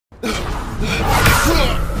You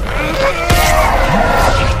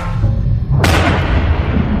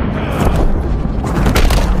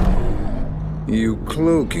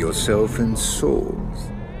cloak yourself in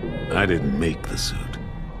swords. I didn't make the suit.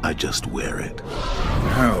 I just wear it.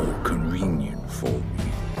 How convenient for me.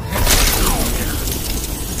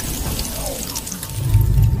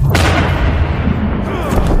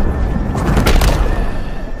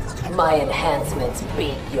 My enhancements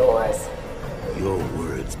beat yours. Your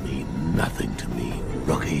words mean nothing to me,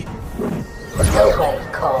 rookie. Nobody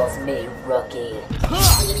calls me rookie.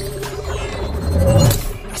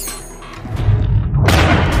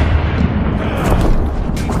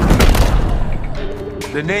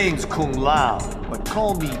 The name's Kung Lao, but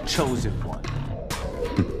call me Chosen One.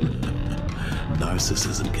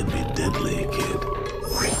 Narcissism can be deadly, kid.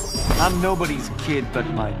 I'm nobody's kid but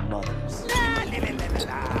my mother's.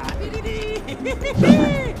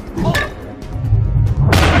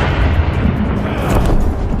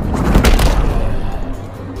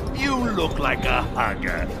 You look like a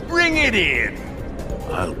hugger. Bring it in.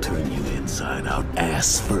 I'll turn you inside out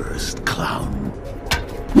ass first, clown.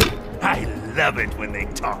 I love it when they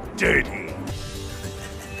talk dirty.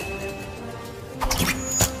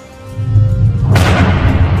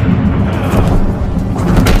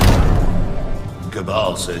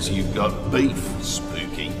 Cabal says you've got beef,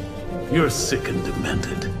 Spooky. You're sick and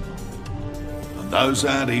demented. And those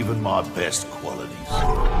aren't even my best qualities.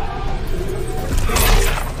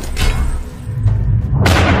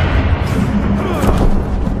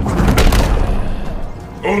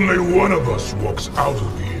 Only one of us walks out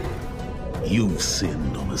of here. You've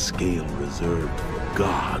sinned on a scale reserved for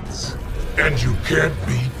gods. And you can't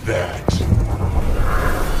beat that.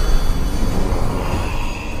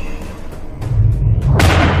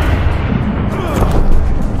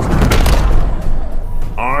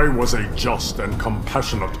 I was a just and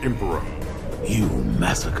compassionate emperor. You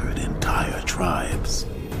massacred entire tribes.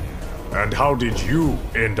 And how did you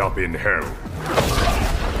end up in hell?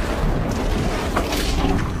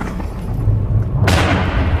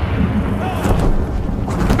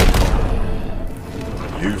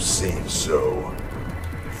 You seem so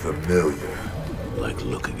familiar. Like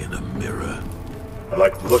looking in a mirror.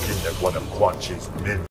 Like looking at one of Quan Chi's men.